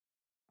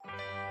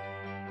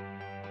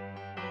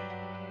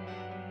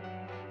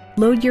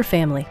Load your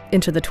family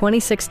into the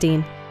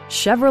 2016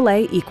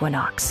 Chevrolet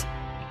Equinox.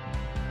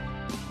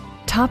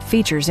 Top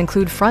features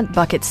include front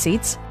bucket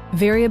seats,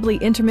 variably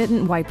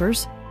intermittent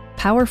wipers,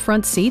 power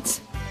front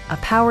seats, a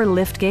power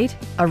liftgate,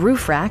 a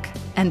roof rack,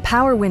 and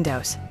power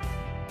windows.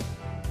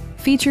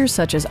 Features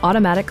such as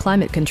automatic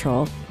climate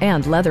control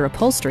and leather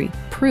upholstery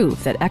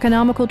prove that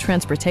economical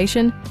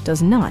transportation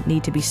does not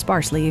need to be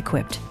sparsely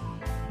equipped.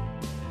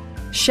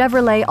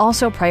 Chevrolet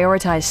also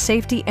prioritized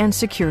safety and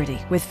security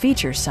with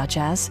features such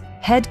as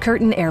head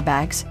curtain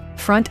airbags,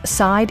 front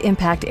side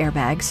impact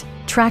airbags,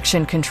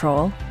 traction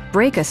control,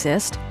 brake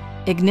assist,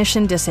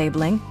 ignition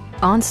disabling,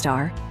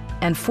 OnStar,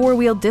 and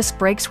four-wheel disc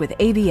brakes with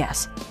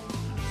ABS.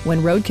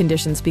 When road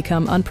conditions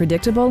become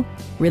unpredictable,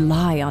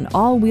 rely on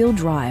all-wheel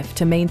drive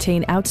to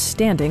maintain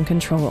outstanding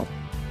control.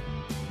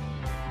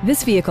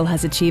 This vehicle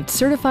has achieved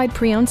certified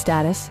pre-owned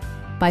status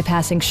by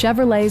passing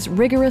Chevrolet's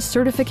rigorous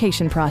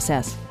certification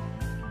process.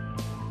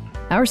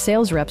 Our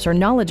sales reps are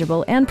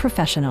knowledgeable and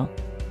professional.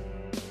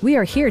 We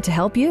are here to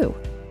help you.